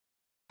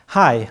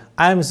Hi,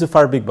 I'm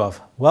Zufar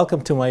Bikbov. Welcome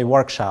to my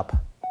workshop.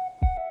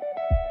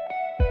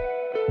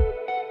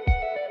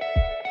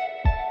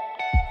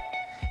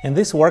 In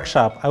this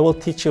workshop, I will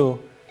teach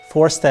you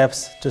 4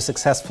 steps to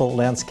successful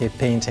landscape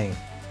painting.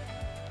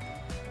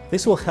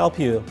 This will help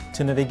you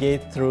to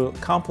navigate through a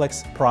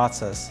complex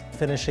process,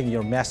 finishing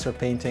your master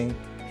painting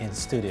in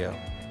studio.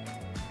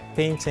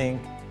 Painting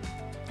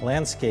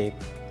landscape,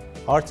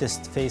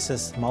 artist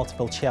faces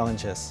multiple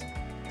challenges.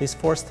 These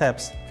 4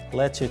 steps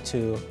let you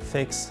to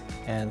fix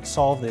and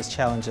solve these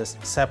challenges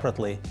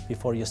separately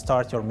before you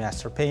start your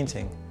master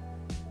painting.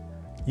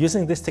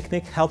 Using this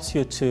technique helps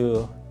you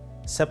to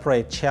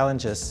separate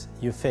challenges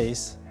you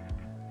face.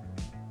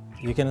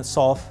 You can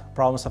solve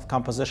problems of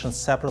composition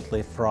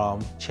separately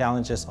from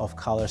challenges of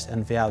colors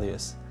and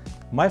values.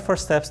 My 4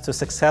 steps to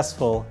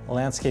successful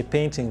landscape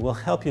painting will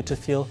help you to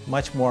feel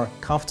much more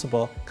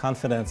comfortable,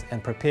 confident,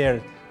 and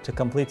prepared to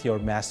complete your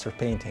master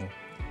painting.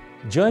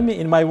 Join me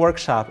in my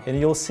workshop and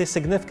you'll see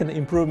significant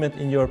improvement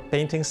in your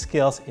painting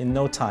skills in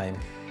no time.